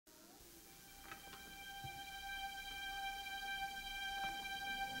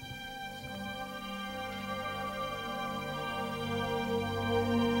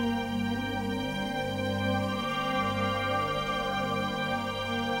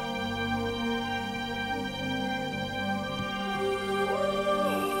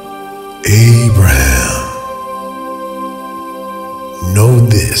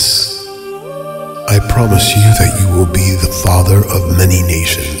promise you that you will be the father of many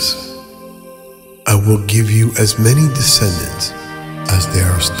nations. I will give you as many descendants as there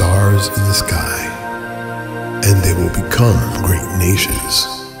are stars in the sky, and they will become great nations.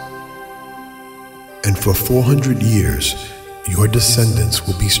 And for 400 years, your descendants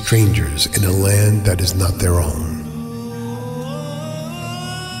will be strangers in a land that is not their own.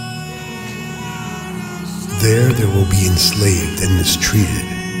 There they will be enslaved and mistreated.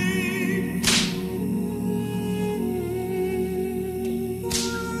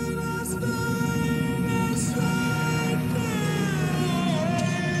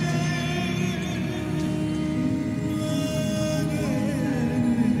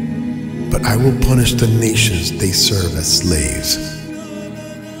 But I will punish the nations they serve as slaves,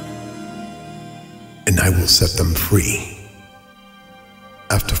 and I will set them free.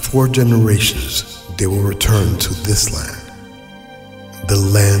 After 4 generations, they will return to this land, the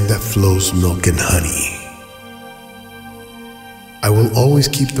land that flows milk and honey. I will always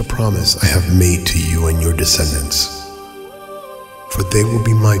keep the promise I have made to you and your descendants, for they will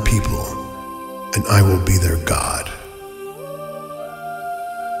be my people, and I will be their God.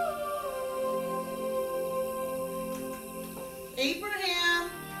 Abraham!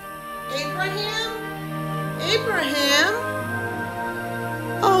 Abraham! Abraham!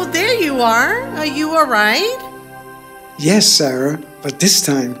 Oh, there you are. Are you all right? Yes, Sarah, but this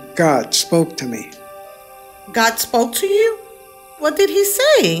time God spoke to me. God spoke to you? What did he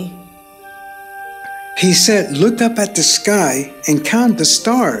say? He said, look up at the sky and count the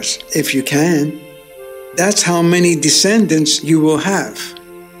stars if you can. That's how many descendants you will have.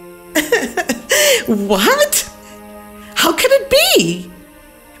 What? How can it be?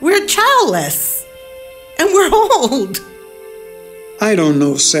 We're childless and we're old. I don't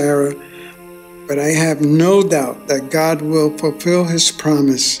know, Sarah, but I have no doubt that God will fulfill his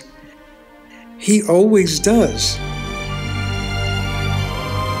promise. He always does.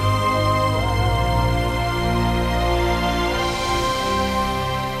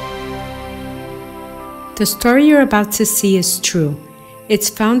 The story you're about to see is true. It's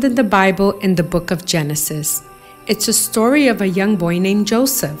found in the Bible in the book of Genesis. It's a story of a young boy named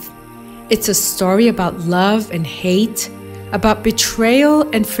Joseph. It's a story about love and hate, about betrayal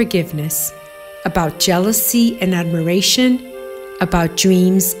and forgiveness, about jealousy and admiration, about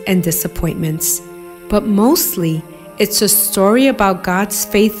dreams and disappointments. But mostly, it's a story about God's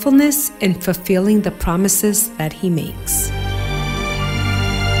faithfulness in fulfilling the promises that he makes.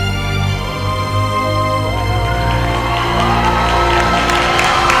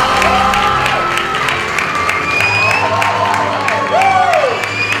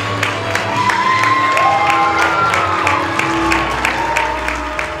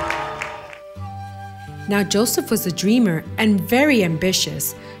 Now Joseph was a dreamer and very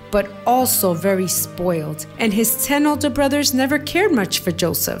ambitious, but also very spoiled, and his 10 older brothers never cared much for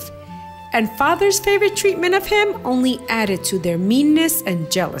Joseph. And father's favorite treatment of him only added to their meanness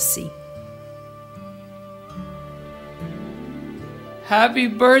and jealousy. Happy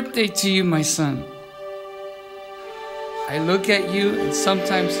birthday to you, my son. I look at you and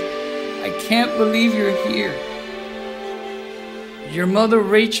sometimes I can't believe you're here. Your mother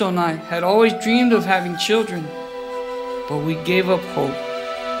Rachel and I had always dreamed of having children, but we gave up hope.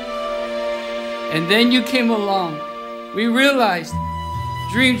 And then you came along. We realized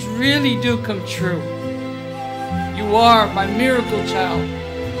dreams really do come true. You are my miracle child,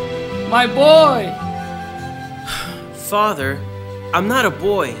 my boy. Father, I'm not a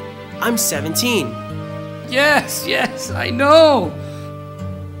boy. I'm 17. Yes, I know.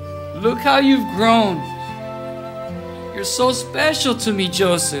 Look how you've grown. You're so special to me,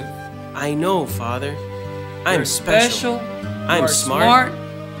 Joseph. I know, Father. I'm You're special. I'm smart.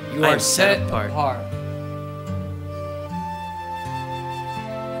 You are I'm set apart.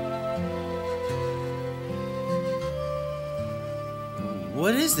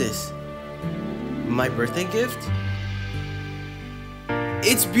 What is this? My birthday gift?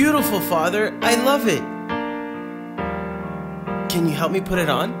 It's beautiful, Father. I love it. Can you help me put it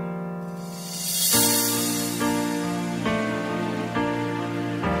on?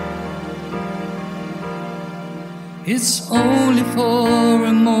 It's only for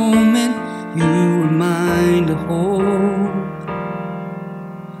a moment you remind of hope.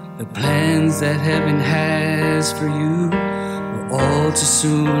 The plans that heaven has for you will all too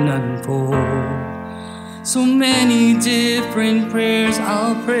soon unfold. So many different prayers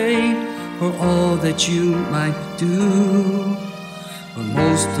I'll pray for all that you might do. But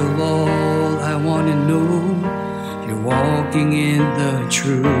most of all, I want to know you're walking in the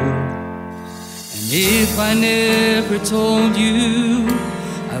truth. If I never told you,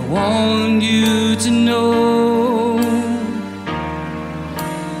 I want you to know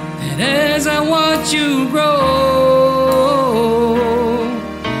that as I watch you grow,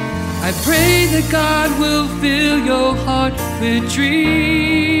 I pray that God will fill your heart with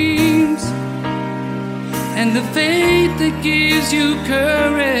dreams and the faith that gives you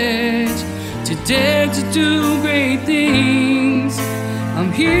courage to dare to do great things.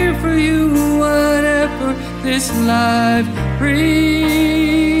 I'm here for you, whatever this life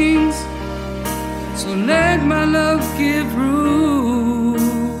brings. So let my love give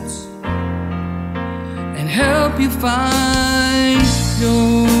roots and help you find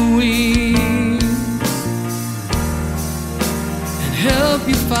your wings, and help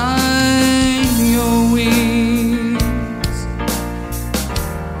you find your wings.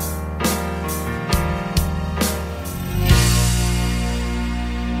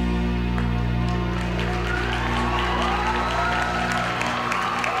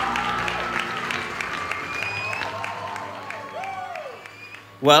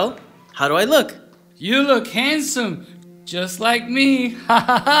 Well, how do I look? You look handsome, just like me. Ha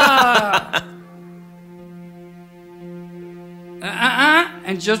ha ha!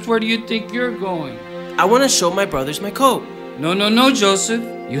 And just where do you think you're going? I want to show my brothers my coat. No, Joseph.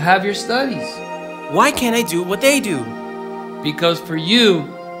 You have your studies. Why can't I do what they do? Because for you,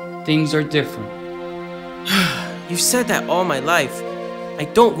 things are different. You've said that all my life. I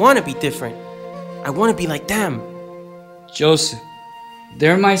don't want to be different. I want to be like them. Joseph,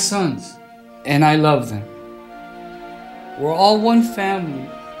 they're my sons, and I love them. We're all one family,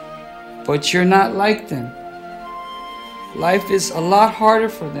 but you're not like them. Life is a lot harder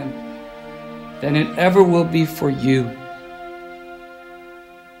for them than it ever will be for you.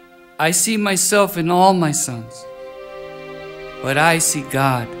 I see myself in all my sons, but I see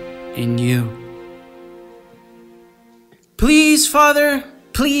God in you. Please, Father,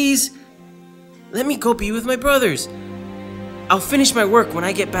 please, let me go be with my brothers. I'll finish my work when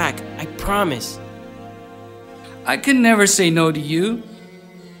I get back, I promise. I can never say no to you.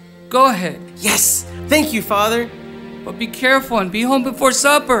 Go ahead. Yes, thank you, Father. But be careful and be home before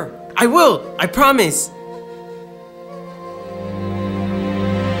supper. I will, I promise.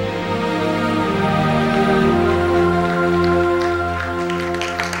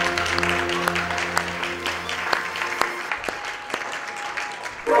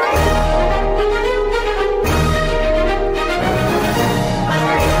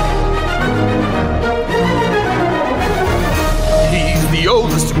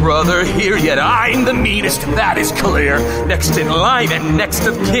 Brother here, yet I'm the meanest, that is clear. Next in line and next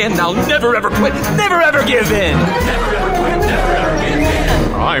of kin, I'll never ever quit, never ever give in. Never ever quit, never ever give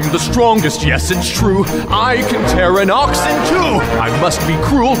in. I'm the strongest, yes, it's true. I can tear an ox in two. I must be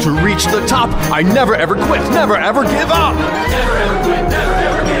cruel to reach the top. I never ever quit, never ever give up. Never ever quit, never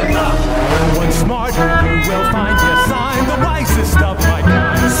ever give up. One smarter you will find, yes, I'm the wisest of my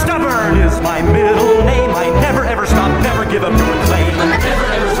kind. Stubborn is my middle name. I never ever stop, never give up your claim. Never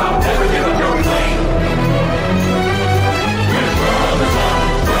ever stop, never give up your claim. We're brothers all,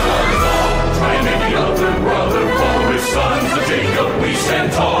 try and make the other brother fall. With sons of Jacob we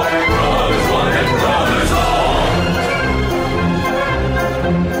stand tall. Brothers one and brothers all.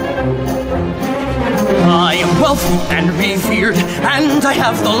 I am wealthy and revered, and I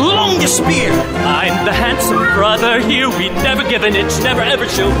have the longest beard. I'm the handsome brother here. We never give an inch, never ever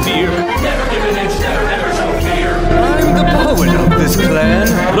show fear. Never give an inch, never ever show fear. I'm the poet of this clan.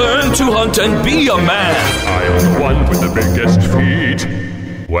 Learn to hunt and be a man. I am the one with the biggest feet.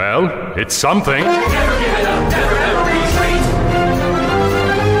 Well, it's something. Never give it up, never ever retreat.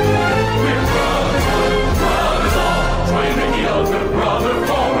 We're brothers all, try and make the other brother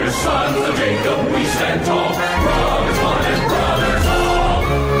fall. We're sons of Jacob, we stand tall. Brothers one and brothers all.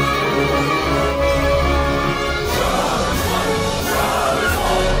 Brothers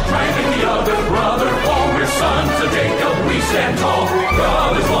all, try and make the other brother fall. We're sons of Jacob, we stand tall.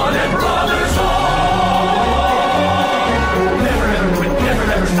 Brothers one and brothers all. Never ever quit, never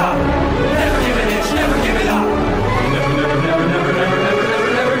ever stop. Never give an inch, never give it up. Never, never, never, never, never, never, never,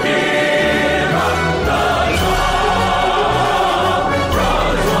 never give up. Brothers all.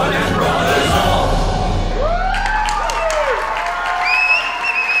 Brothers one and brothers all.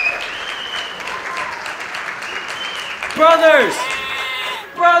 Brothers!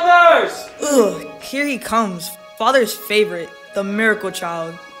 Brothers! Ugh, here he comes. Father's favorite, the miracle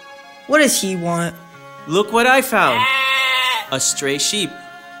child. What does he want? Look what I found. A stray sheep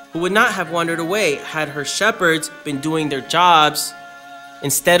who would not have wandered away had her shepherds been doing their jobs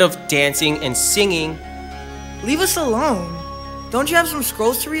instead of dancing and singing. Leave us alone. Don't you have some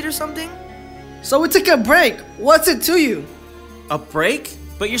scrolls to read or something? So we took a break. What's it to you? A break?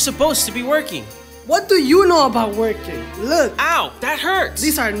 But you're supposed to be working. What do you know about working? Look. Ow, that hurts.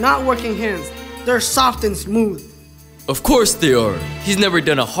 These are not working hands. They're soft and smooth. Of course they are. He's never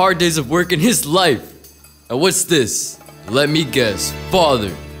done a hard day's of work in his life. And what's this? Let me guess.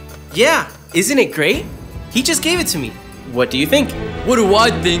 Father. Yeah, isn't it great? He just gave it to me. What do you think? What do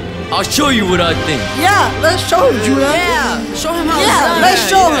I think? I'll show you what I think. Yeah, let's show him, Judah. Yeah, show him how it's Yeah, done. let's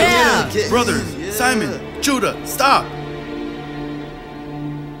show him. Yeah. Brothers, Simon, Judah, stop.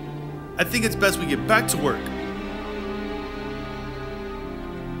 I think it's best we get back to work.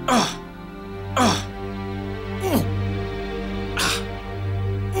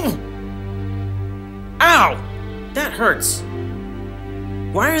 Ow! That hurts.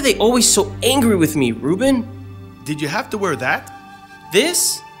 Why are they always so angry with me, Reuben? Did you have to wear that?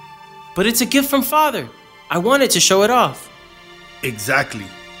 This? But it's a gift from Father. I wanted to show it off. Exactly.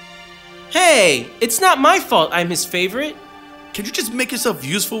 Hey, it's not my fault I'm his favorite. Can you just make yourself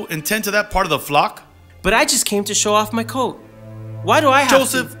useful and tend to that part of the flock? But I just came to show off my coat. Why do I have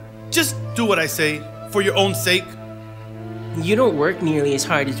Joseph, just do what I say for your own sake. You don't work nearly as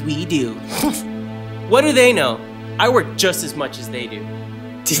hard as we do. What do they know? I work just as much as they do.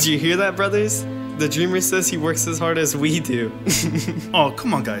 Did you hear that, brothers? The dreamer says he works as hard as we do. Oh,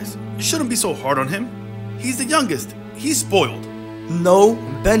 come on, guys. You shouldn't be so hard on him. He's the youngest. He's spoiled. No,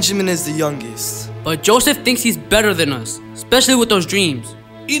 Benjamin is the youngest. But Joseph thinks he's better than us, especially with those dreams.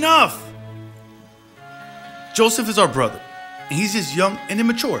 Enough! Joseph is our brother, and he's just young and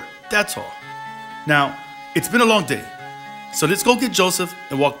immature. That's all. Now, it's been a long day, so let's go get Joseph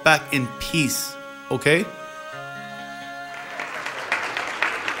and walk back in peace, okay?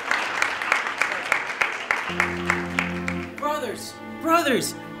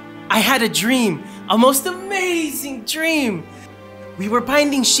 Brothers, I had a dream, a most amazing dream. We were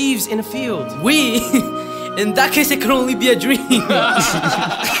binding sheaves in a field. We? In that case, it could only be a dream.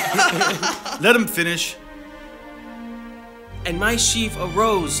 Let him finish. And my sheaf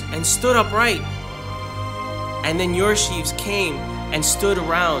arose and stood upright. And then your sheaves came and stood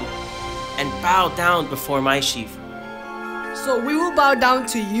around and bowed down before my sheaf. So we will bow down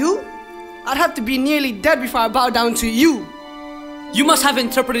to you? I'd have to be nearly dead before I bow down to you. You must have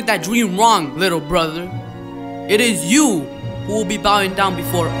interpreted that dream wrong, little brother. It is you who will be bowing down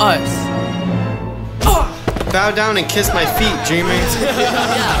before us. Bow down and kiss my feet, dreamer.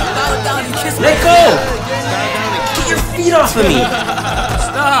 Yeah, bow down and kiss Let go! Get your feet off of me!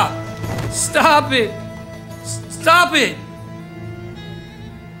 Stop! Stop it! Stop it!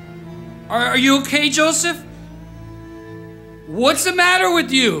 Are you okay, Joseph? What's the matter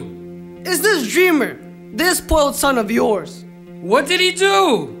with you? It's this dreamer, this spoiled son of yours. What did he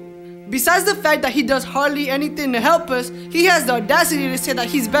do? Besides the fact that he does hardly anything to help us, he has the audacity to say that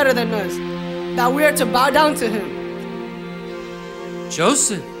he's better than us, that we are to bow down to him.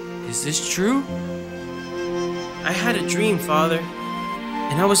 Joseph, is this true? I had a dream, Father,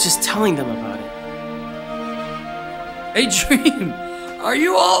 and I was just telling them about it. A dream? Are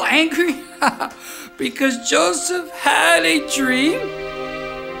you all angry? Because Joseph had a dream?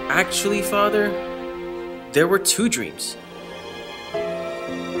 Actually, Father, there were two dreams.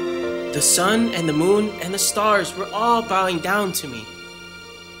 The sun and the moon and the stars were all bowing down to me.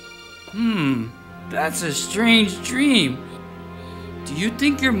 That's a strange dream. Do you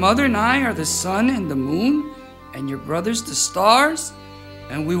think your mother and I are the sun and the moon, and your brothers the stars,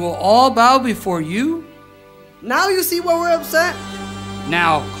 and we will all bow before you? Now you see why we're upset?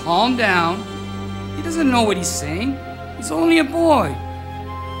 Now, calm down. He doesn't know what he's saying. He's only a boy.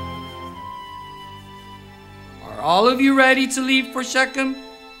 Are all of you ready to leave for Shechem?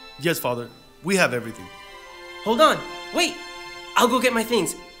 Yes, Father. We have everything. Hold on. Wait. I'll go get my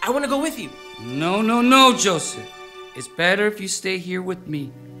things. I want to go with you. No, Joseph. It's better if you stay here with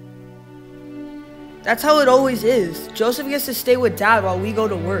me. That's how it always is. Joseph gets to stay with Dad while we go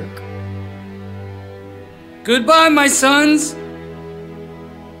to work. Goodbye, my sons.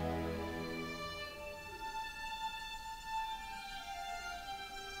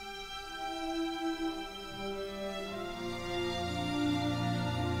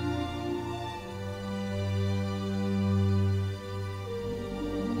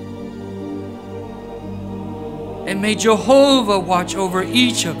 And may Jehovah watch over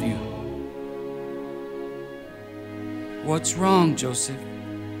each of you. What's wrong, Joseph?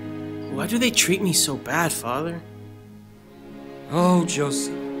 Why do they treat me so bad, Father? Oh,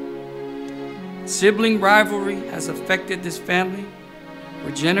 Joseph. Sibling rivalry has affected this family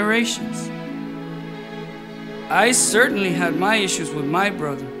for generations. I certainly had my issues with my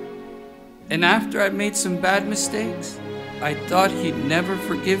brother. And after I made some bad mistakes, I thought he'd never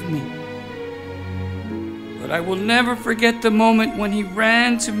forgive me. But but I will never forget the moment when he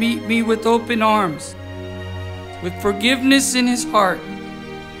ran to meet me with open arms, with forgiveness in his heart.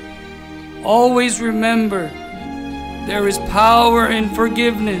 Always remember, there is power in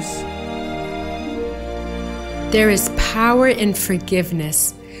forgiveness. There is power in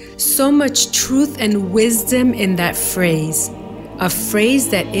forgiveness. So much truth and wisdom in that phrase, a phrase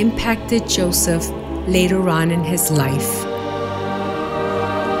that impacted Joseph later on in his life.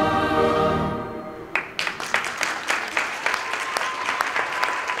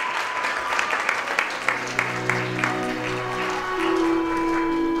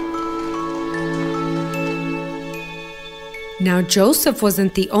 Now, Joseph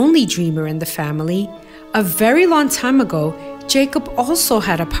wasn't the only dreamer in the family. A very long time ago, Jacob also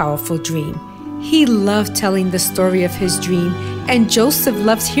had a powerful dream. He loved telling the story of his dream, and Joseph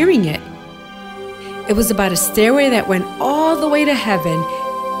loved hearing it. It was about a stairway that went all the way to heaven,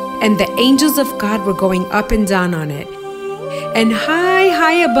 and the angels of God were going up and down on it. And high,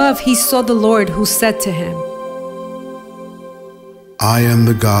 high above, he saw the Lord, who said to him, I am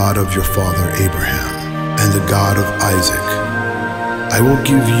the God of your father Abraham and the God of Isaac. I will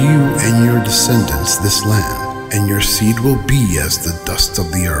give you and your descendants this land, and your seed will be as the dust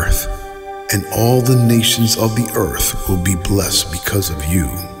of the earth, and all the nations of the earth will be blessed because of you.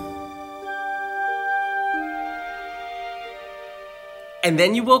 And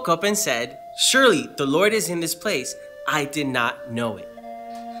then you woke up and said, surely the Lord is in this place. I did not know it.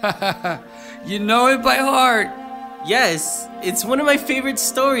 You know it by heart. Yes, it's one of my favorite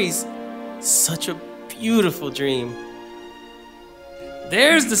stories. Such a beautiful dream.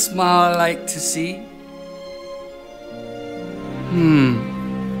 There's the smile I like to see.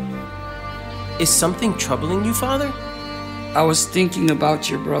 Is something troubling you, Father? I was thinking about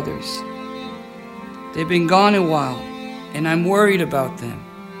your brothers. They've been gone a while, and I'm worried about them.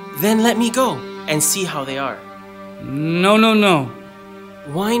 Then let me go and see how they are. No, no, no.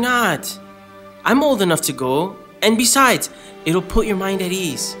 Why not? I'm old enough to go, and besides, it'll put your mind at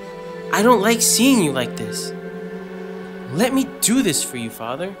ease. I don't like seeing you like this. Let me do this for you,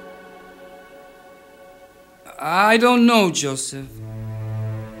 Father. I don't know, Joseph.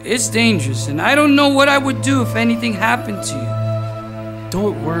 It's dangerous, and I don't know what I would do if anything happened to you.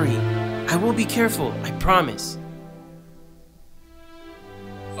 Don't worry. I will be careful, I promise.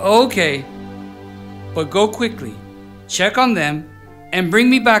 Okay, but go quickly. Check on them, and bring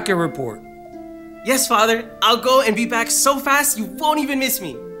me back a report. Yes, Father. I'll go and be back so fast you won't even miss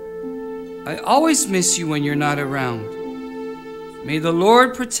me. I always miss you when you're not around. May the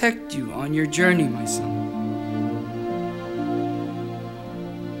Lord protect you on your journey, my son.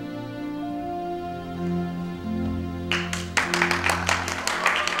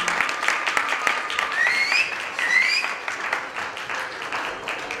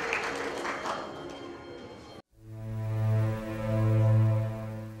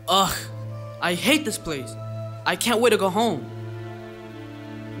 Ugh, I hate this place. I can't wait to go home.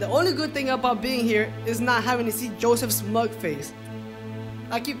 The only good thing about being here is not having to see Joseph's smug face.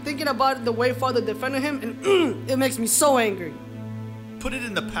 I keep thinking about the way Father defended him, and it makes me so angry. Put it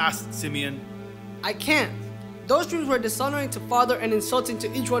in the past, Simeon. I can't. Those dreams were dishonoring to Father and insulting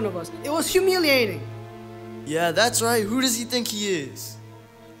to each one of us. It was humiliating. Yeah, that's right. Who does he think he is?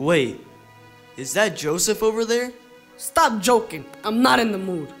 Wait, is that Joseph over there? Stop joking. I'm not in the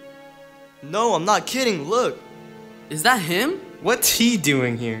mood. No, I'm not kidding. Look. Is that him? What's he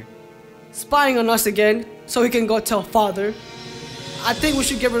doing here? Spying on us again, so he can go tell Father. I think we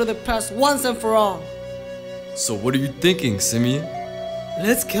should get rid of the past once and for all. So what are you thinking, Simeon?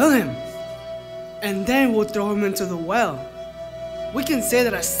 Let's kill him. And then we'll throw him into the well. We can say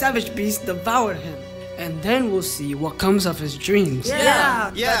that a savage beast devoured him. And then we'll see what comes of his dreams.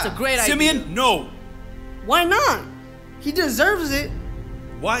 Yeah. That's a great idea. Simeon, no. Why not? He deserves it.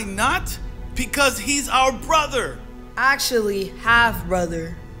 Why not? Because he's our brother. Actually, half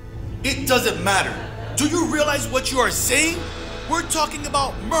brother. It doesn't matter. Do you realize what you are saying? We're talking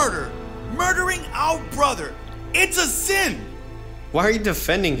about murder. Murdering our brother. It's a sin. Why are you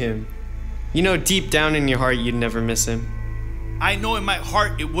defending him? You know deep down in your heart you'd never miss him. I know in my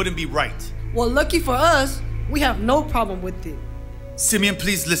heart it wouldn't be right. Well, lucky for us, we have no problem with it. Simeon,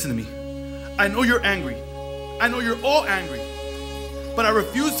 please listen to me. I know you're angry. I know you're all angry. But I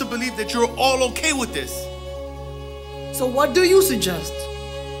refuse to believe that you're all okay with this. So what do you suggest?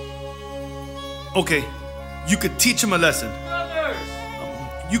 Okay, you could teach him a lesson. Brothers!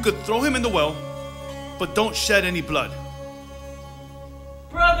 You could throw him in the well, but don't shed any blood.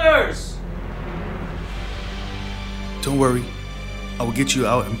 Brothers! Don't worry. I will get you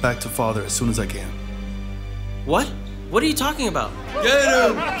out and back to Father as soon as I can. What? What are you talking about? Get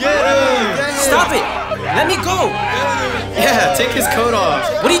him! Get him! Stop it! Let me go! Yeah, take his coat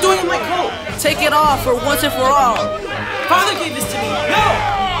off. What are you doing with my coat? Take it off for once and for all. Father gave this to me.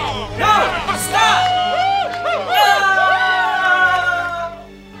 No! No! Stop!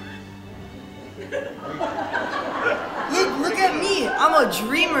 Look at me. I'm a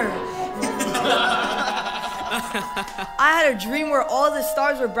dreamer. I had a dream where all the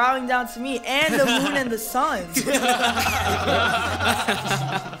stars were bowing down to me, and the moon and the sun.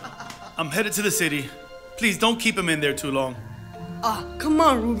 I'm headed to the city. Please don't keep him in there too long. Ah, come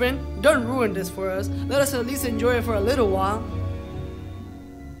on, Reuben. Don't ruin this for us. Let us at least enjoy it for a little while.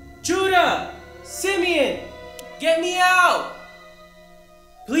 Judah! Simeon! Get me out!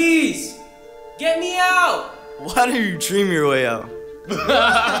 Please! Get me out! Why do you dream your way out?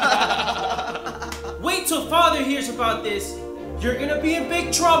 Wait till Father hears about this. You're gonna be in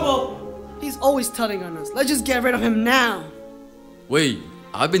big trouble. He's always telling on us. Let's just get rid of him now. Wait,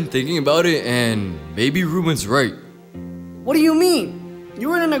 I've been thinking about it and maybe Reuben's right. What do you mean? You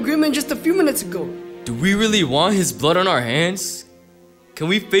were in an agreement just a few minutes ago. Do we really want his blood on our hands? Can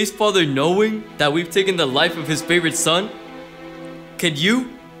we face Father knowing that we've taken the life of his favorite son? Can you?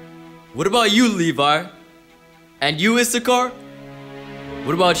 What about you, Levi? And you, Issachar?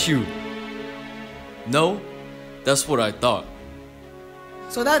 What about you? No? That's what I thought.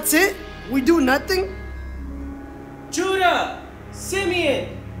 So that's it? We do nothing? Judah!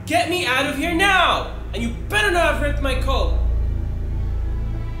 Simeon! Get me out of here now! And you better not have ripped my coat!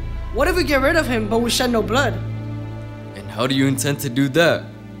 What if we get rid of him, but we shed no blood? And how do you intend to do that?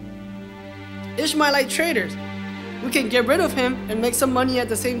 Ishmaelite traders. We can get rid of him and make some money at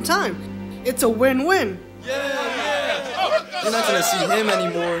the same time. It's a win-win. You're not gonna see him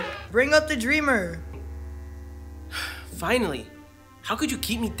anymore. Bring up the dreamer. Finally. How could you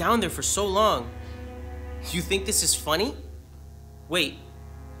keep me down there for so long? You think this is funny? Wait.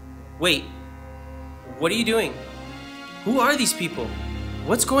 Wait. What are you doing? Who are these people?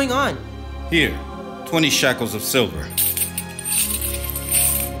 What's going on? Here, 20 shekels of silver.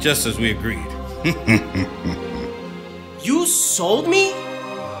 Just as we agreed. You sold me?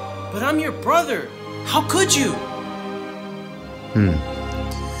 But I'm your brother. How could you?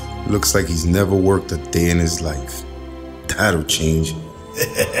 Looks like he's never worked a day in his life. That'll change.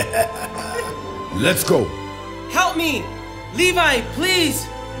 Let's go. Help me! Levi, please!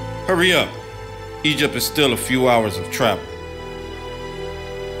 Hurry up. Egypt is still a few hours of travel.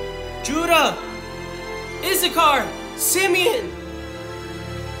 Judah! Issachar! Simeon!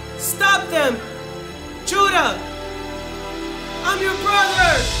 Stop them! Judah! I'm your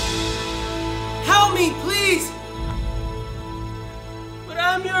brother! Help me, please! But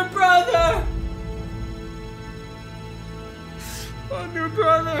I'm your brother! I'm your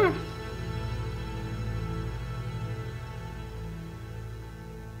brother!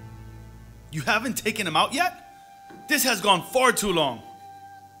 You haven't taken him out yet? This has gone far too long.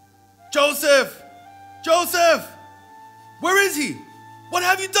 Joseph! Joseph! Where is he? What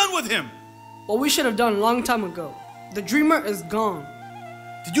have you done with him? What we should have done a long time ago. The dreamer is gone.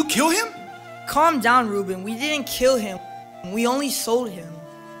 Did you kill him? Calm down, Reuben. We didn't kill him. We only sold him.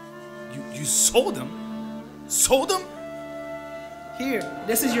 You sold him? Sold him? Here,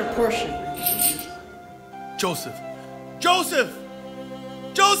 this is your portion. Joseph! Joseph!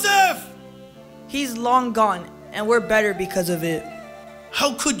 Joseph! He's long gone, and we're better because of it.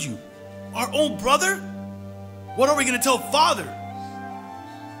 How could you? Our own brother? What are we gonna tell Father?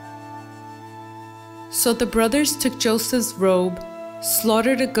 So the brothers took Joseph's robe,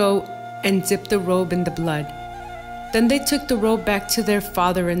 slaughtered a goat, and dipped the robe in the blood. Then they took the robe back to their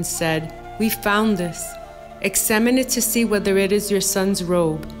father and said, "We found this. Examine it to see whether it is your son's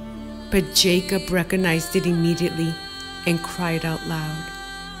robe." But Jacob recognized it immediately and cried out loud,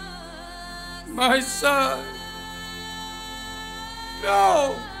 My son!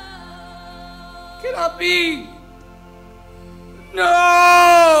 No! Cannot be!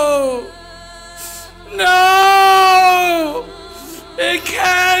 No! No! It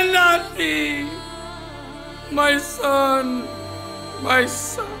cannot be! My son! My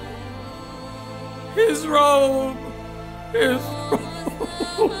son! His robe! His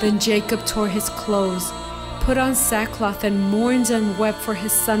robe! Then Jacob tore his clothes, put on sackcloth, and mourned and wept for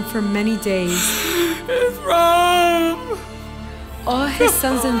his son for many days. His robe! All his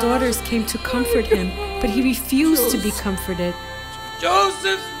sons and daughters came to comfort him, but he refused to be comforted.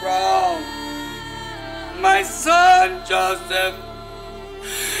 Joseph's robe! My son, Joseph,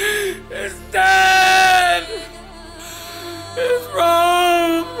 is dead! His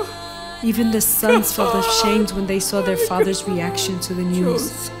robe! Even the sons felt ashamed when they saw their father's reaction to the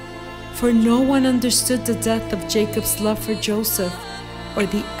news. For no one understood the depth of Jacob's love for Joseph, or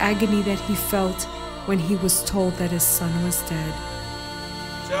the agony that he felt when he was told that his son was dead.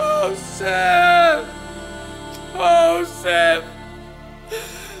 Joseph! Joseph!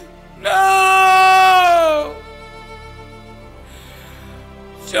 No!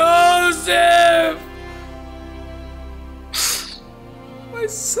 Joseph! My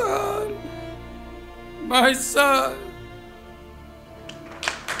son! My son!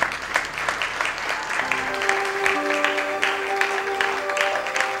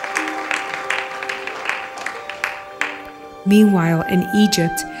 Meanwhile, in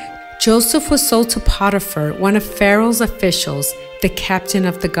Egypt, Joseph was sold to Potiphar, one of Pharaoh's officials, the captain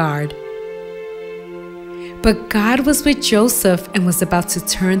of the guard. But God was with Joseph and was about to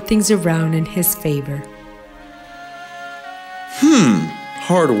turn things around in his favor.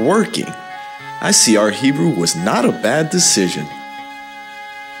 Hard-working. I see our Hebrew was not a bad decision.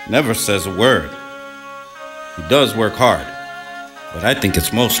 Never says a word. He does work hard, but I think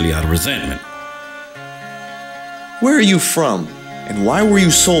it's mostly out of resentment. Where are you from, and why were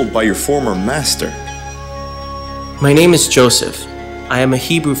you sold by your former master? My name is Joseph. I am a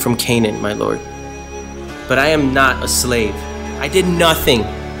Hebrew from Canaan, my lord. But I am not a slave. I did nothing,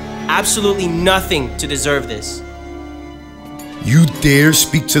 absolutely nothing to deserve this. You dare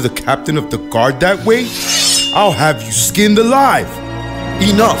speak to the captain of the guard that way? I'll have you skinned alive.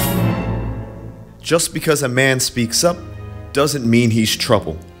 Enough! Just because a man speaks up doesn't mean he's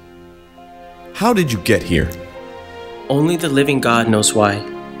trouble. How did you get here? Only the living God knows why.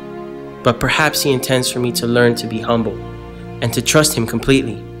 But perhaps he intends for me to learn to be humble and to trust him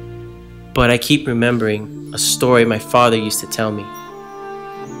completely. But I keep remembering a story my father used to tell me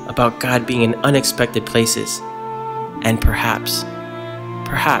about God being in unexpected places. And perhaps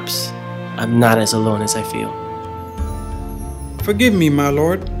I'm not as alone as I feel. Forgive me, my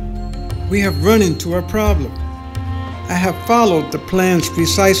lord. We have run into a problem. I have followed the plans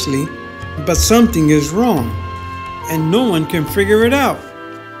precisely, but something is wrong, and no one can figure it out.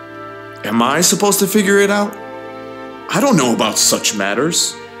 Am I supposed to figure it out? I don't know about such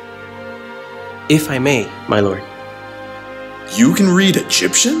matters. If I may, my lord. You can read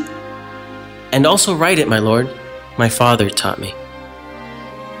Egyptian? And also write it, my lord. My father taught me.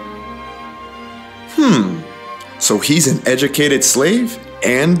 So he's an educated slave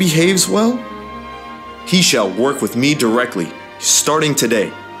and behaves well? He shall work with me directly, starting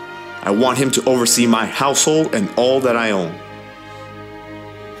today. I want him to oversee my household and all that I own.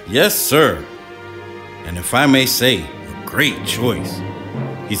 Yes, sir. And if I may say, a great choice.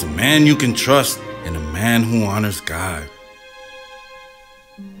 He's a man you can trust and a man who honors God.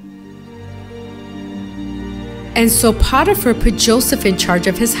 And so Potiphar put Joseph in charge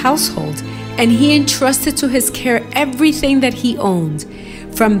of his household, and he entrusted to his care everything that he owned.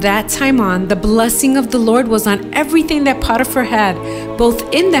 From that time on, the blessing of the Lord was on everything that Potiphar had, both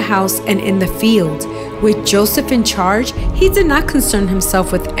in the house and in the field. With Joseph in charge, he did not concern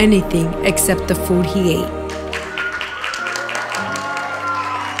himself with anything except the food he ate.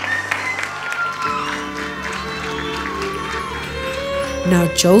 Now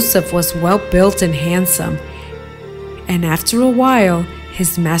Joseph was well built and handsome, and after a while,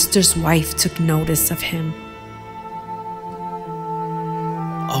 his master's wife took notice of him.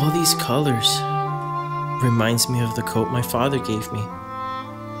 All these colors reminds me of the coat my father gave me.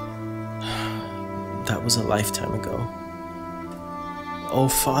 That was a lifetime ago. Oh,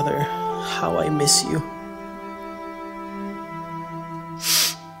 Father, how I miss you.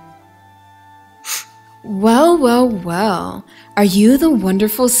 Well, well, well. Are you the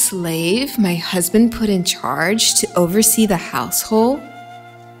wonderful slave my husband put in charge to oversee the household?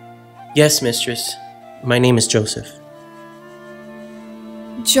 Yes, mistress. My name is Joseph.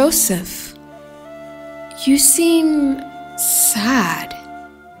 Joseph, you seem sad.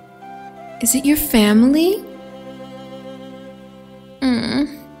 Is it your family?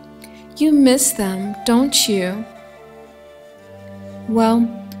 You miss them, don't you? Well,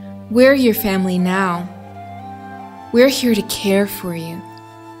 we're your family now. We're here to care for you.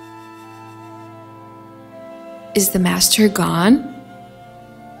 Is the master gone?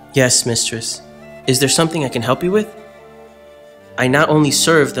 Yes, mistress. Is there something I can help you with? I not only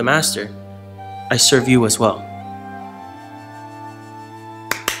serve the master, I serve you as well.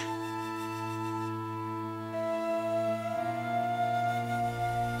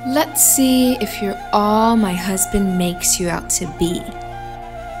 Let's see if you're all my husband makes you out to be.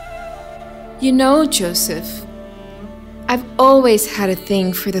 You know, Joseph, I've always had a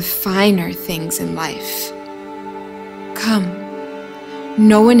thing for the finer things in life. Come,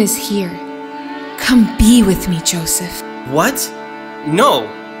 no one is here. Come be with me, Joseph. What? No,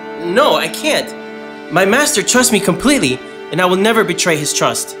 No, I can't. My master trusts me completely, and I will never betray his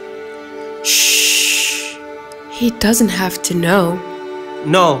trust. Shh. He doesn't have to know.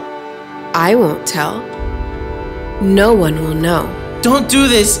 No. I won't tell. No one will know. Don't do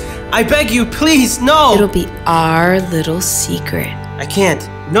this. I beg you, please, no. It'll be our little secret. I can't.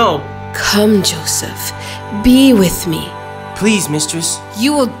 No. Come, Joseph. Be with me. Please, mistress.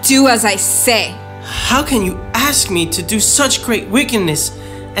 You will do as I say. How can you ask me to do such great wickedness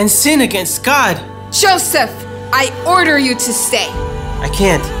and sin against God? Joseph, I order you to stay. I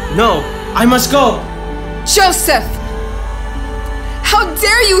can't. No, I must go. Joseph! How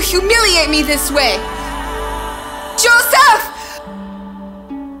dare you humiliate me this way? Joseph!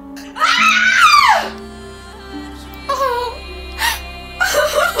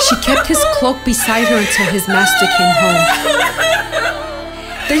 She kept his cloak beside her until his master came home.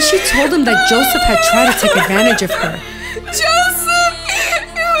 Then she told him that Joseph had tried to take advantage of her. Joseph! It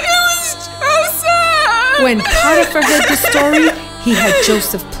was Joseph! When Potiphar heard the story, he had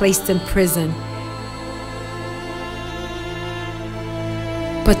Joseph placed in prison.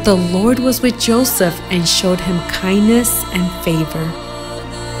 But the Lord was with Joseph and showed him kindness and favor.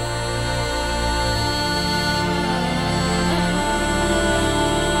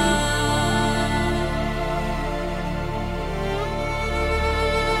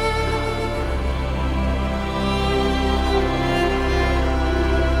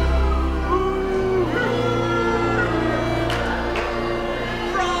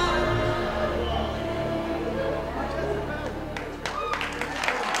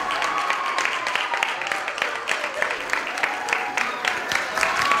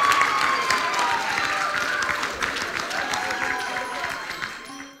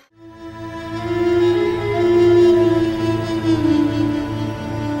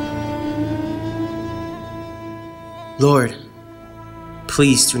 Lord,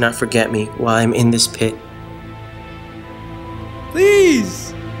 please do not forget me while I'm in this pit.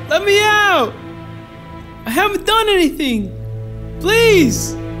 Please, let me out. I haven't done anything.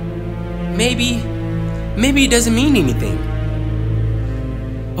 Please. Maybe it doesn't mean anything.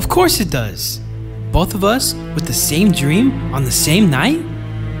 Of course it does. Both of us with the same dream on the same night?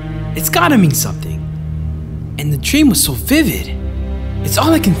 It's gotta mean something. And the dream was so vivid. It's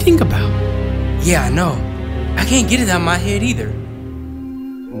all I can think about. Yeah, I know. I can't get it out of my head either.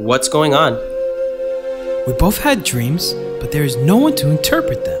 What's going on? We both had dreams, but there is no one to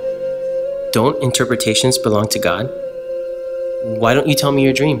interpret them. Don't interpretations belong to God? Why don't you tell me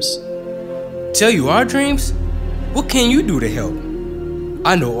your dreams? Tell you our dreams? What can you do to help?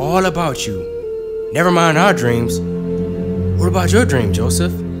 I know all about you. Never mind our dreams. What about your dream,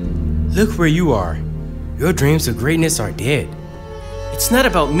 Joseph? Look where you are. Your dreams of greatness are dead. It's not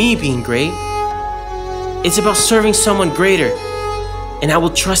about me being great. It's about serving someone greater, and I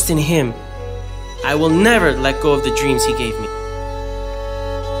will trust in Him. I will never let go of the dreams He gave me.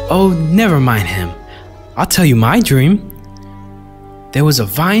 Oh, never mind him. I'll tell you my dream. There was a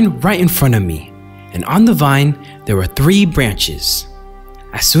vine right in front of me, and on the vine there were 3 branches.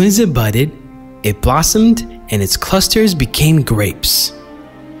 As soon as it budded, it blossomed and its clusters became grapes.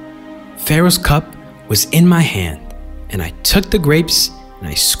 Pharaoh's cup was in my hand, and I took the grapes and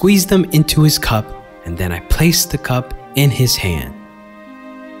I squeezed them into his cup, and then I placed the cup in his hand.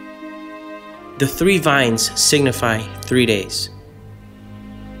 The 3 vines signify 3 days.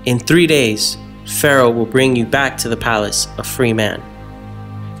 In 3 days, Pharaoh will bring you back to the palace a free man.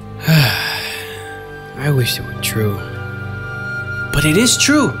 I wish it were true. But it is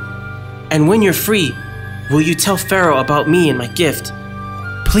true. And when you're free, will you tell Pharaoh about me and my gift?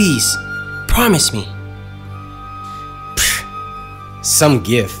 Please, promise me. Some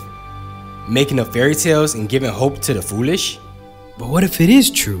gift. Making up fairy tales and giving hope to the foolish? But what if it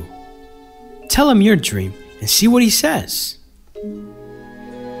is true? Tell him your dream and see what he says.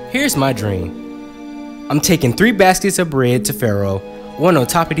 Here's my dream. I'm taking 3 baskets of bread to Pharaoh, one on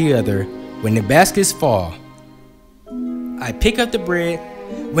top of the other. When the baskets fall, I pick up the bread,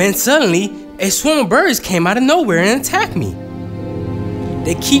 when suddenly a swarm of birds came out of nowhere and attacked me.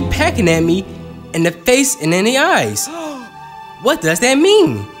 They keep pecking at me in the face and in the eyes. What does that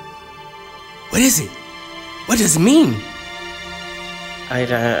mean? What is it? What does it mean? I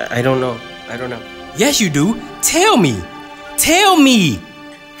don't know. I don't know. Yes, you do. Tell me. Tell me.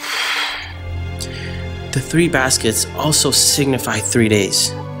 The 3 baskets also signify 3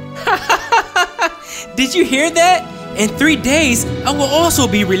 days. Did you hear that? In 3 days, I will also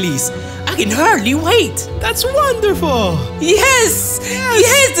be released. I can hardly wait. That's wonderful. Yes.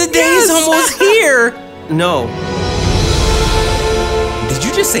 Yes, the day is almost here. No. Did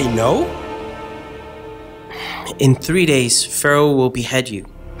you just say no? In 3 days, Pharaoh will behead you.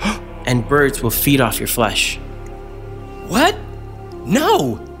 and birds will feed off your flesh. What?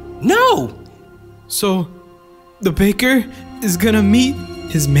 No! No! So, the baker is gonna meet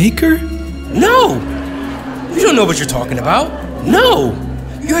his maker? No! You don't know what you're talking about. No!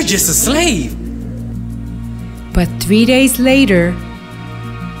 You're just a slave. But 3 days later,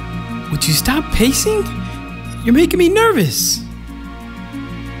 would you stop pacing? You're making me nervous.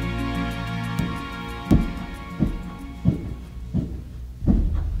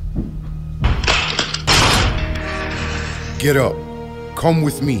 Get up. Come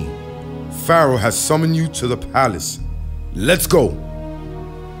with me. Pharaoh has summoned you to the palace. Let's go.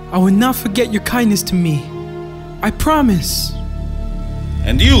 I will not forget your kindness to me. I promise.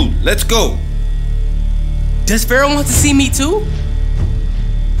 And you, let's go. Does Pharaoh want to see me too?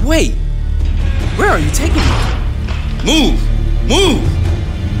 Wait, where are you taking me? Move! Move!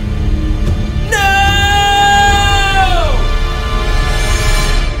 No!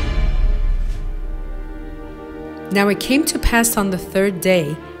 now it came to pass on the third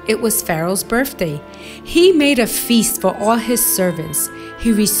day, it was Pharaoh's birthday. He made a feast for all his servants.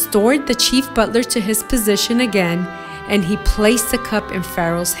 He restored the chief butler to his position again, and he placed the cup in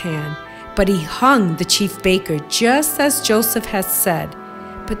Pharaoh's hand. But he hung the chief baker, just as Joseph had said.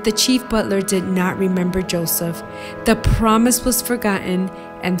 But the chief butler did not remember Joseph. The promise was forgotten,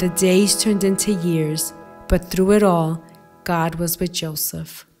 and the days turned into years. But through it all, God was with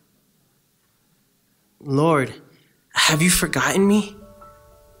Joseph. Lord, have you forgotten me?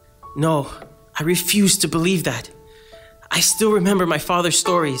 No, I refuse to believe that. I still remember my father's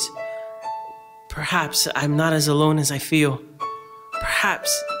stories. Perhaps I'm not as alone as I feel. Perhaps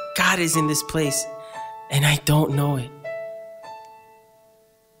God is in this place, and I don't know it.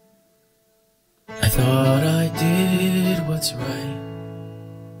 I thought I did what's right.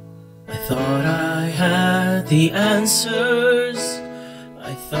 I thought I had the answers.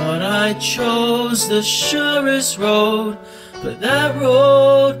 I thought I chose the surest road, but that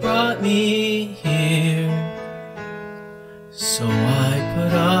road brought me here. So I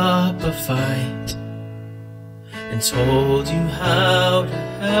put up a fight and told you how to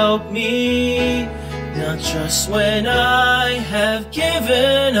help me. Not just when I have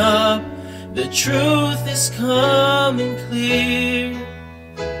given up, the truth is coming clear.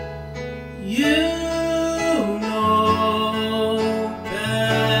 You know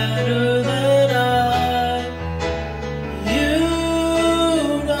better than I. You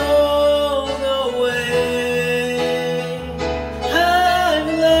know the way. I've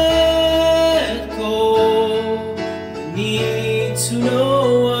let go the need to know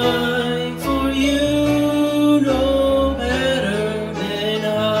why. For you know better than I.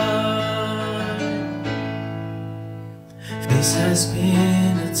 This has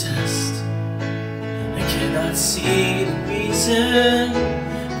been a test. I cannot see the reason,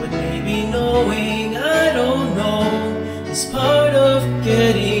 but maybe knowing I don't know is part of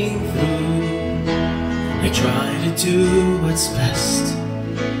getting through. I try to do what's best,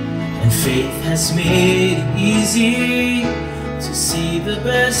 and faith has made it easy to see the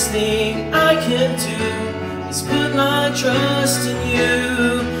best thing I can do is put my trust in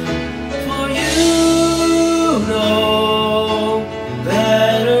you. For you know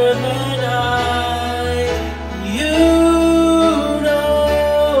better than I. You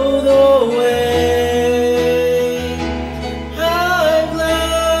know the way. I've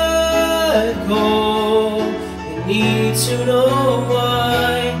let go the need to know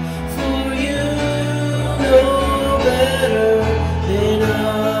why. For you know better than I.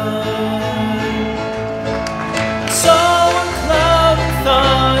 I saw a cloud and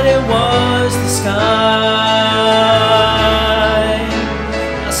thought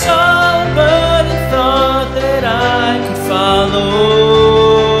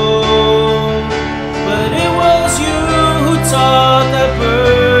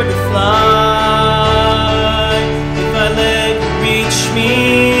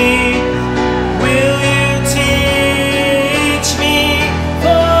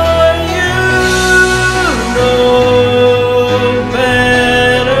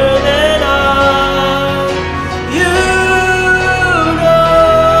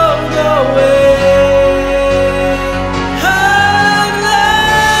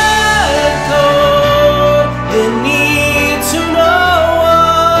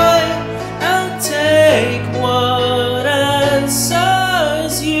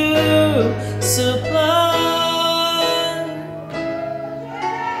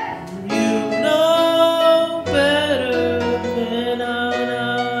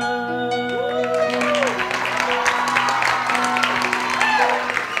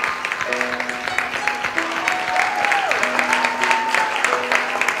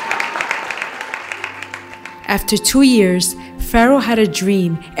After 2 years, Pharaoh had a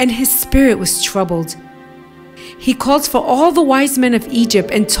dream, and his spirit was troubled. He called for all the wise men of Egypt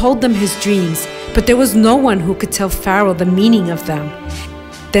and told them his dreams, but there was no one who could tell Pharaoh the meaning of them.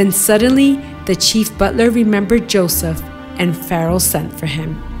 Then suddenly, the chief butler remembered Joseph, and Pharaoh sent for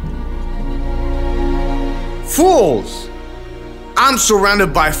him. Fools! I'm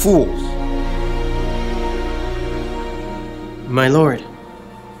surrounded by fools. My lord.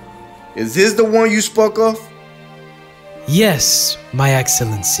 Is this the one you spoke of? Yes, my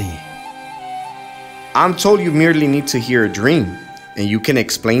excellency. I'm told you merely need to hear a dream, and you can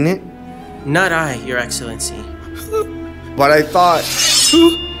explain it? Not I, your excellency. But I thought...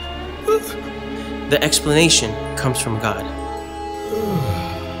 The explanation comes from God.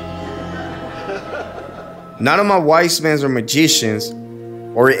 None of my wise men or magicians,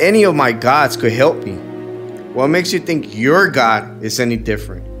 or any of my gods could help me. What makes you think your God is any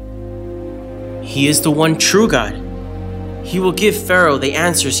different? He is the one true God. He will give Pharaoh the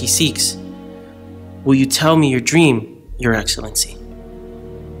answers he seeks. Will you tell me your dream, your excellency?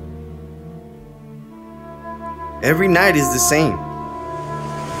 Every night is the same.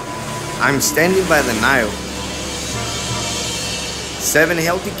 I'm standing by the Nile. 7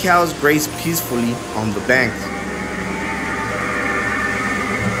 healthy cows graze peacefully on the banks.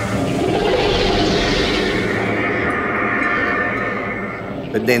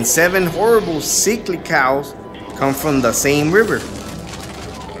 But then 7 horrible, sickly cows come from the same river.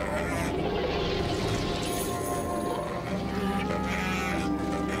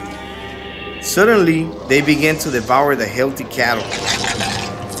 Suddenly, they begin to devour the healthy cattle.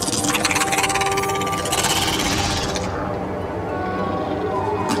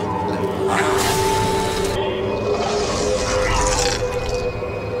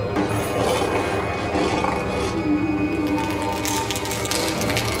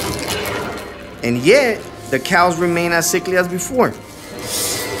 And yet, the cows remain as sickly as before.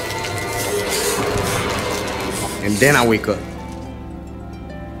 And then I wake up.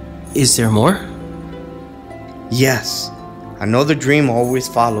 Is there more? Yes, another dream always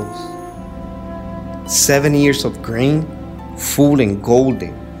follows. 7 years of grain, full and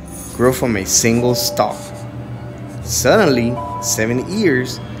golden, grow from a single stalk. Suddenly, 7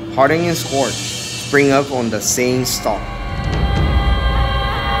 ears, hardened and scorched, spring up on the same stalk.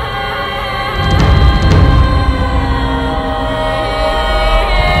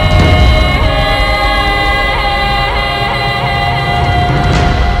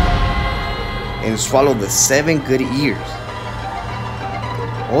 And swallow the 7 good ears.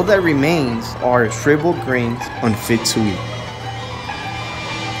 All that remains are shriveled grains unfit to eat.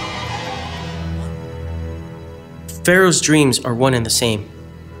 Pharaoh's dreams are one and the same.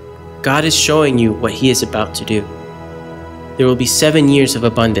 God is showing you what he is about to do. There will be 7 years of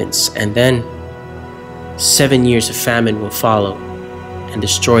abundance, and then 7 years of famine will follow and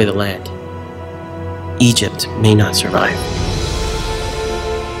destroy the land. Egypt may not survive.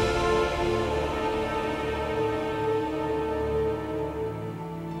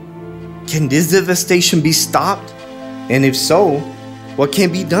 Can this devastation be stopped? And if so, what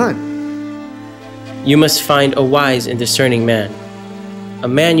can be done? You must find a wise and discerning man, a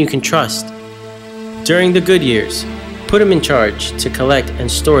man you can trust. During the good years, put him in charge to collect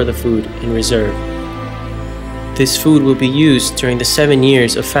and store the food in reserve. This food will be used during the 7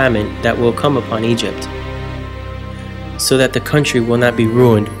 years of famine that will come upon Egypt, so that the country will not be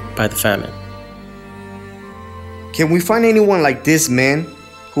ruined by the famine. Can we find anyone like this man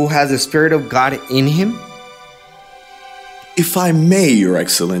who has the Spirit of God in him? If I may, Your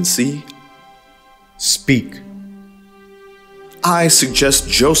Excellency. Speak. I suggest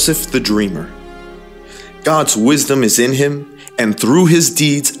Joseph the Dreamer. God's wisdom is in him, and through his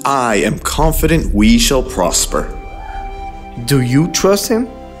deeds I am confident we shall prosper. Do you trust him?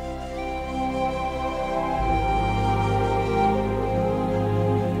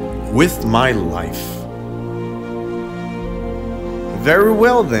 With my life. Very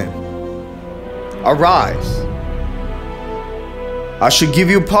well then. Arise. I shall give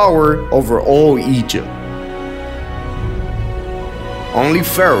you power over all Egypt. Only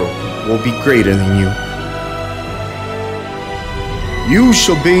Pharaoh will be greater than you. You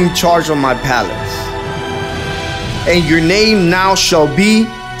shall be in charge of my palace, and your name now shall be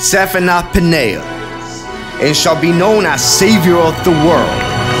Zephaniah, and shall be known as Savior of the world.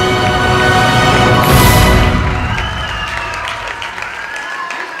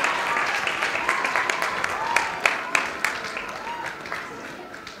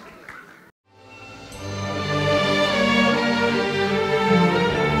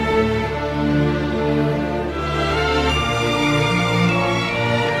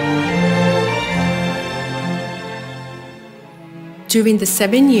 During the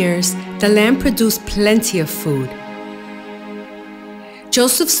 7 years, the land produced plenty of food.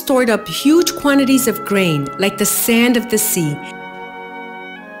 Joseph stored up huge quantities of grain, like the sand of the sea.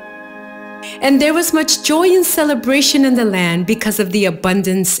 And there was much joy and celebration in the land because of the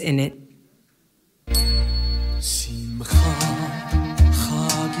abundance in it.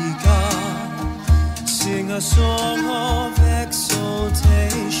 Sing a song of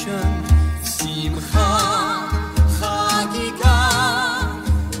exaltation. Simcha, Chagigah.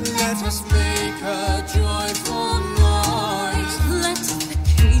 Let us make a joyful noise. Let the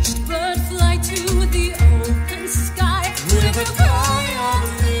caged bird fly to the open sky with a cry of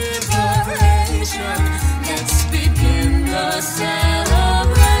liberation. Let's begin the celebration.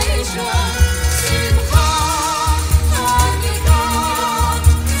 Simcha, Chagigah.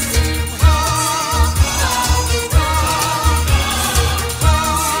 Simcha,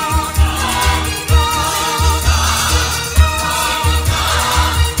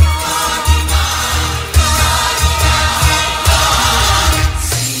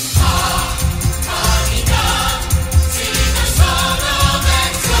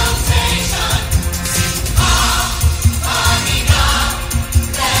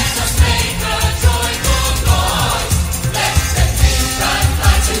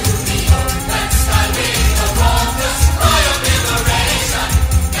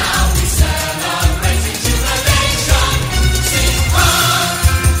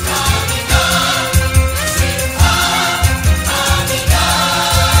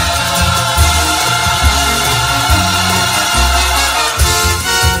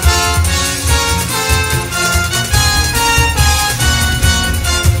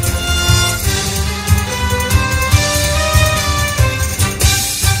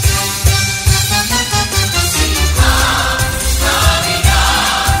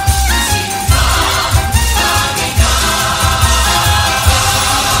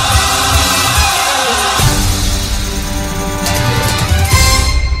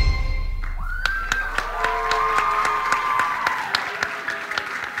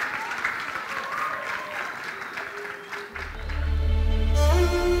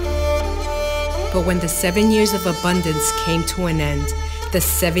 But when the 7 years of abundance came to an end, the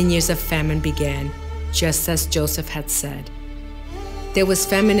 7 years of famine began, just as Joseph had said. There was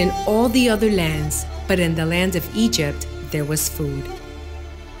famine in all the other lands, but in the land of Egypt there was food.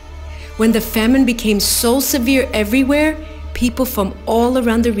 When the famine became so severe everywhere, people from all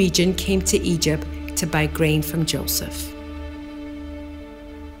around the region came to Egypt to buy grain from Joseph.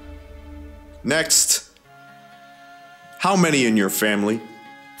 Next. How many in your family?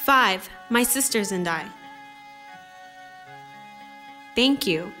 5, my sisters and I. Thank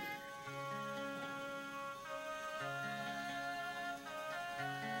you.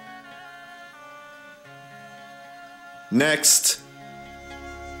 Next.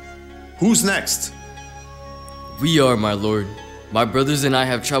 Who's next? We are, my lord. My brothers and I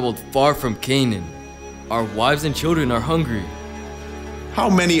have traveled far from Canaan. Our wives and children are hungry. How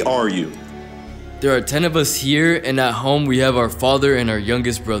many are you? There are 10 of us here, and at home we have our father and our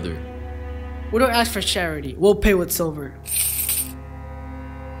youngest brother. We don't ask for charity. We'll pay with silver.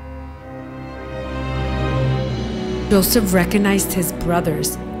 Joseph recognized his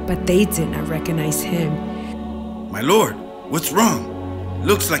brothers, but they did not recognize him. My lord, what's wrong?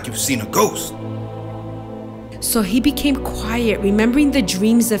 Looks like you've seen a ghost. So he became quiet, remembering the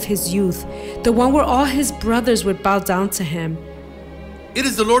dreams of his youth, the one where all his brothers would bow down to him. It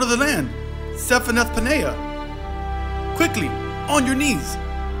is the Lord of the land, Sephaneth Paneah. Quickly, on your knees.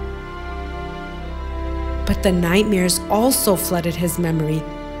 But the nightmares also flooded his memory.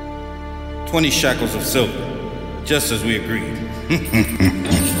 20 shekels of silver, just as we agreed.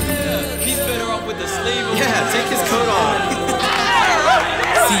 He's better off with the slave. Yeah, take his coat off.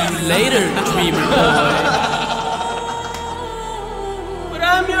 See you later, dreamer boy. But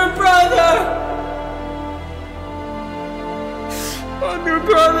I'm your brother. I'm your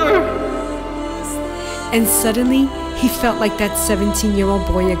brother. And suddenly, he felt like that 17-year-old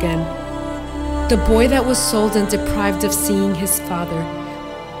boy again. The boy that was sold and deprived of seeing his father.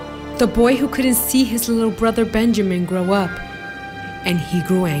 The boy who couldn't see his little brother Benjamin grow up. And he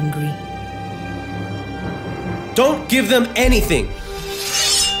grew angry. Don't give them anything.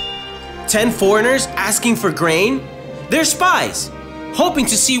 10 foreigners asking for grain? They're spies, hoping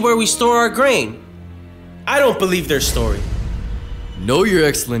to see where we store our grain. I don't believe their story. No, Your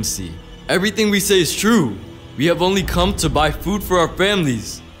Excellency. Everything we say is true. We have only come to buy food for our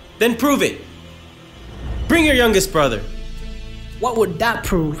families. Then prove it. Bring your youngest brother. What would that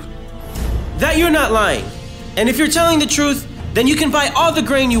prove? That you're not lying. And if you're telling the truth, then you can buy all the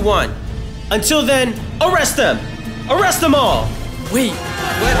grain you want. Until then, arrest them! Arrest them all! Wait.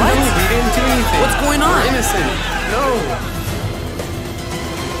 What? No, we didn't do anything. What's going on? We're innocent. No.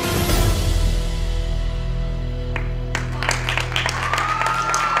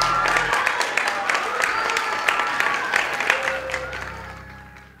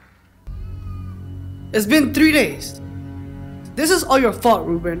 It's been 3 days. This is all your fault,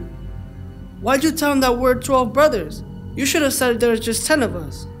 Reuben. Why'd you tell him that we're 12 brothers? You should have said there's just 10 of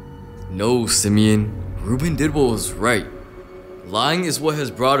us. No, Simeon. Reuben did what was right. Lying is what has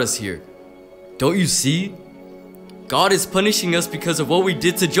brought us here. Don't you see? God is punishing us because of what we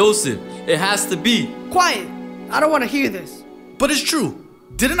did to Joseph. It has to be. Quiet! I don't want to hear this. But it's true.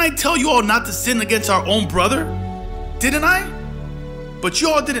 Didn't I tell you all not to sin against our own brother? Didn't I? But you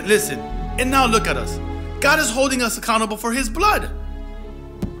all didn't listen. And now look at us. God is holding us accountable for his blood.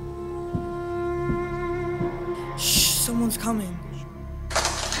 Shh, someone's coming.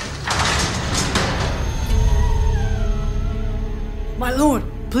 My lord,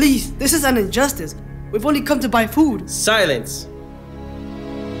 please, this is an injustice. We've only come to buy food. Silence.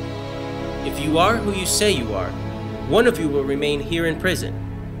 If you are who you say you are, one of you will remain here in prison,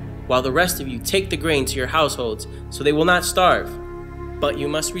 while the rest of you take the grain to your households so they will not starve. But you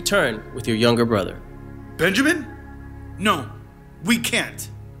must return with your younger brother. Benjamin? No, we can't.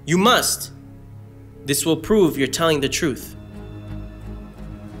 You must. This will prove you're telling the truth.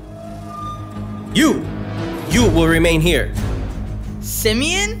 You will remain here.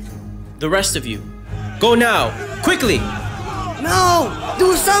 Simeon? The rest of you, go now, quickly. No,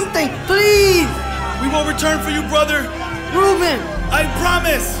 do something, please. We will return for you, brother. Reuben. I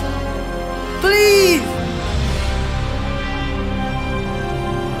promise. Please.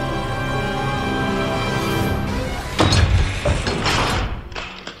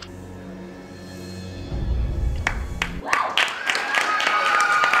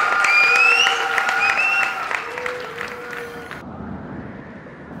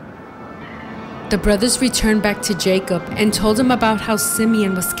 The brothers returned back to Jacob and told him about how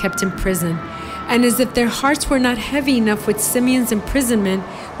Simeon was kept in prison. And as if their hearts were not heavy enough with Simeon's imprisonment,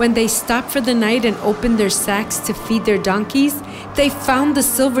 when they stopped for the night and opened their sacks to feed their donkeys, they found the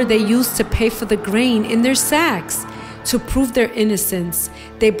silver they used to pay for the grain in their sacks. To prove their innocence,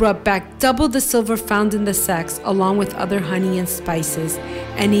 they brought back double the silver found in the sacks, along with other honey and spices.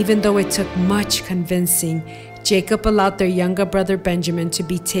 And even though it took much convincing, Jacob allowed their younger brother Benjamin to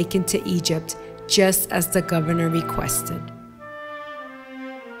be taken to Egypt, just as the governor requested.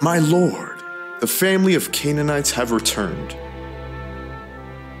 My lord, the family of Canaanites have returned.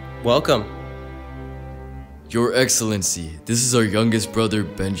 Welcome. Your Excellency, this is our youngest brother,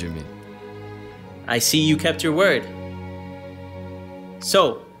 Benjamin. I see you kept your word.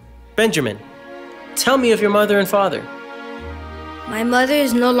 So, Benjamin, tell me of your mother and father. My mother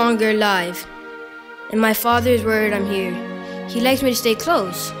is no longer alive, and my father is worried I'm here. He likes me to stay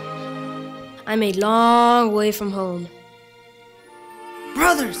close. I'm a long way from home.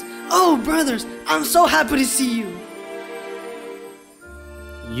 Brothers! Oh, brothers! I'm so happy to see you!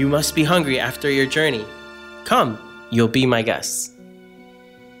 You must be hungry after your journey. Come, you'll be my guests.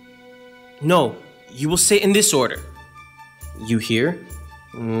 No, you will sit in this order. You here,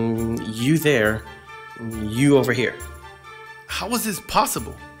 you there, you over here. How is this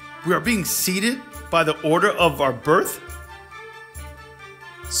possible? We are being seated by the order of our birth?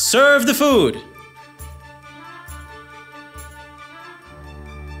 Serve the food!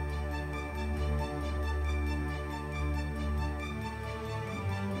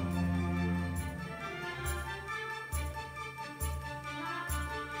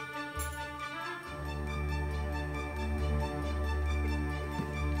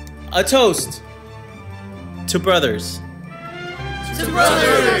 A toast to brothers. To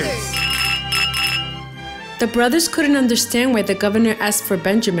brothers! The brothers couldn't understand why the governor asked for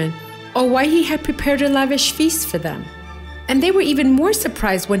Benjamin, or why he had prepared a lavish feast for them. And they were even more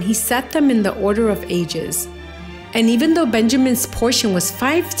surprised when he sat them in the order of ages. And even though Benjamin's portion was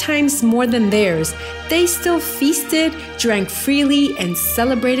 5 times more than theirs, they still feasted, drank freely, and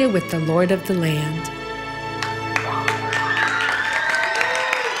celebrated with the Lord of the land.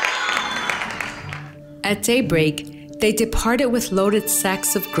 At daybreak, they departed with loaded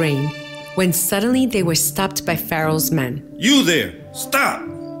sacks of grain, when suddenly they were stopped by Pharaoh's men. You there! Stop!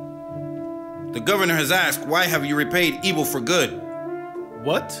 The governor has asked, why have you repaid evil for good?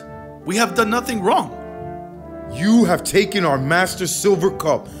 What? We have done nothing wrong. You have taken our master's silver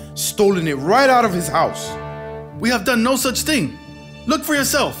cup, stolen it right out of his house. We have done no such thing. Look for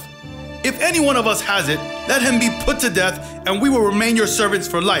yourself. If any one of us has it, let him be put to death, and we will remain your servants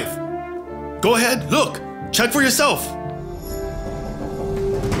for life. Go ahead, look, check for yourself.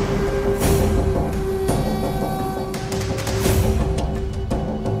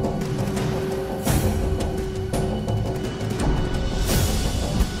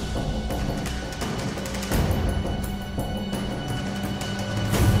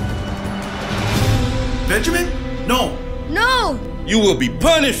 Benjamin? No. No! You will be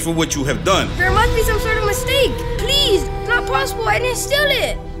punished for what you have done. There must be some sort of mistake. Please, it's not possible. I didn't steal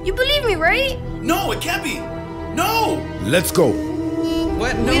it. You believe me, right? No, it can't be. No! Let's go.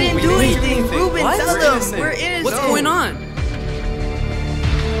 What? We didn't do anything. Ruben, What? tell them. We're innocent. What's going on?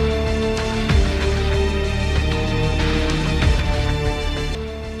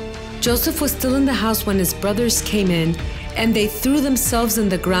 Joseph was still in the house when his brothers came in, and they threw themselves on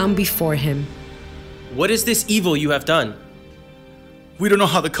the ground before him. What is this evil you have done? We don't know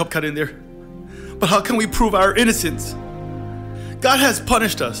how the cup got in there, but how can we prove our innocence? God has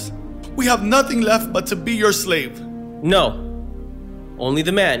punished us. We have nothing left but to be your slave. No. Only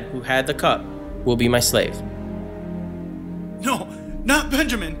the man who had the cup will be my slave. No, not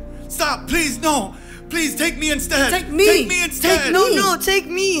Benjamin. Stop, please, no. Please take me instead. Take me. Take me instead. No, take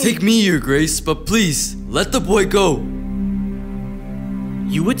me. Take me, Your Grace, but please, let the boy go.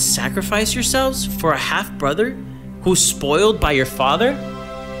 You would sacrifice yourselves for a half-brother who's spoiled by your father?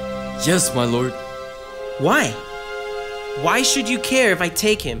 Yes, my lord. Why? Why should you care if I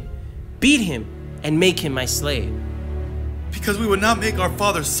take him, beat him, and make him my slave? Because we would not make our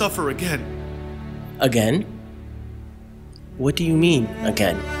father suffer again. Again? What do you mean,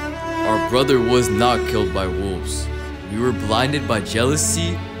 again? Our brother was not killed by wolves. We were blinded by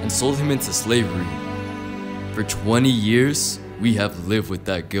jealousy and sold him into slavery. For 20 years, we have lived with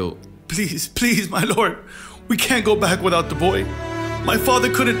that guilt. Please, please, my lord. We can't go back without the boy. My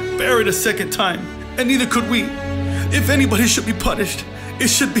father couldn't bear it a second time, and neither could we. If anybody should be punished, it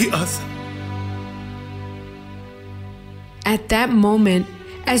should be us. At that moment,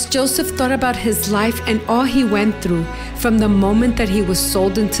 as Joseph thought about his life and all he went through, from the moment that he was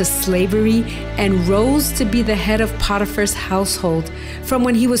sold into slavery and rose to be the head of Potiphar's household, from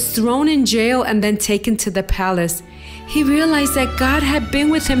when he was thrown in jail and then taken to the palace, he realized that God had been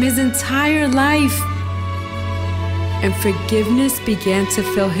with him his entire life. And forgiveness began to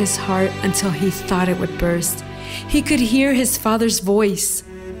fill his heart until he thought it would burst. He could hear his father's voice.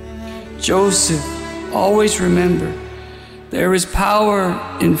 Joseph, always remember, there is power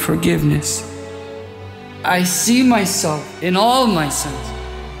in forgiveness. I see myself in all my sons,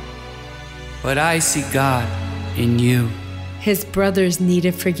 but I see God in you. His brothers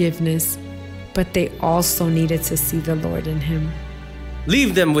needed forgiveness, but they also needed to see the Lord in him.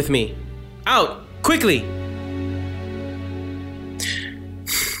 Leave them with me. Out, quickly.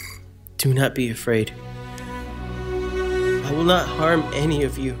 Do not be afraid. I will not harm any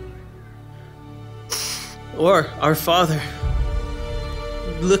of you. Or our father.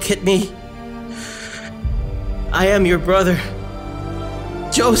 Look at me. I am your brother,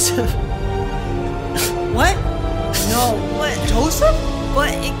 Joseph. What? No, what? Joseph?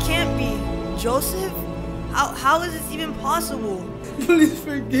 But it can't be. Joseph? How is this even possible? Please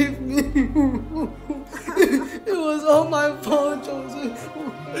forgive me. It was all my fault, Joseph.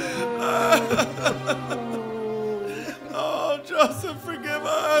 Oh, Joseph, forgive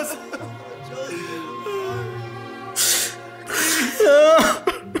us.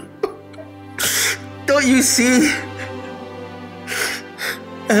 Don't you see?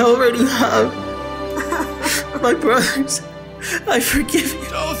 I already have my brothers. I forgive you.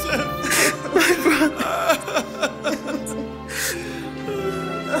 Joseph! My brother.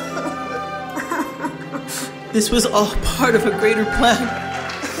 This was all part of a greater plan.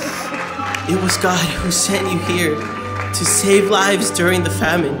 It was God who sent you here to save lives during the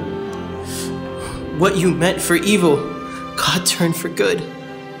famine. What you meant for evil, God turned for good.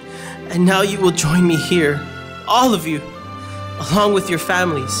 And now you will join me here, all of you, along with your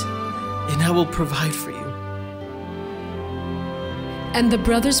families, and I will provide for you. And the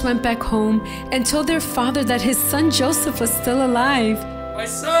brothers went back home and told their father that his son Joseph was still alive. My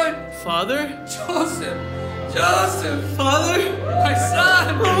son! Father? Joseph! Joseph! Father? My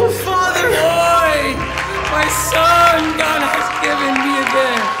son! Oh, Father! Boy! My son! God has given me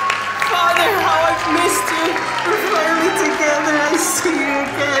again! Father, how I've missed you! We're finally together. I see you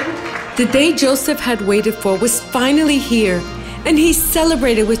again. The day Joseph had waited for was finally here, and he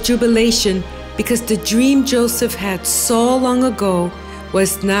celebrated with jubilation because the dream Joseph had so long ago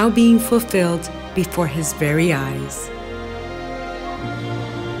was now being fulfilled before his very eyes.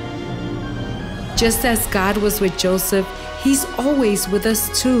 Just as God was with Joseph, He's always with us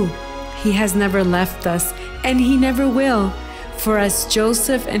too. He has never left us, and He never will. For as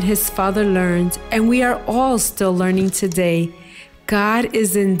Joseph and his father learned, and we are all still learning today, God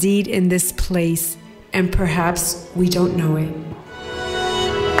is indeed in this place, and perhaps we don't know it.